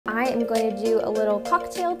I am going to do a little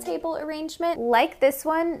cocktail table arrangement. Like this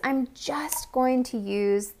one, I'm just going to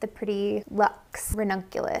use the pretty Luxe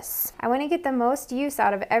ranunculus. I want to get the most use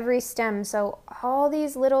out of every stem, so all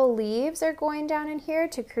these little leaves are going down in here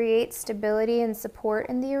to create stability and support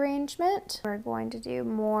in the arrangement. We're going to do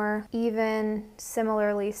more even,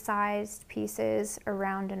 similarly sized pieces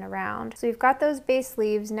around and around. So we've got those base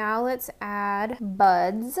leaves. Now let's add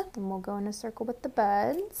buds, and we'll go in a circle with the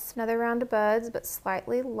buds. Another round of buds, but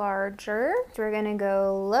slightly larger. So we're gonna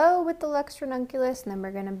go low with the Luxe ranunculus, and then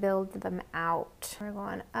we're gonna build them out. We're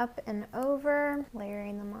going up and over,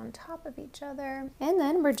 layering them on top of each other. And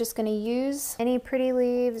then we're just gonna use any pretty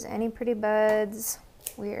leaves, any pretty buds.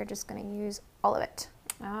 We are just gonna use all of it.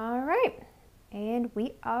 All right, and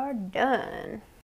we are done.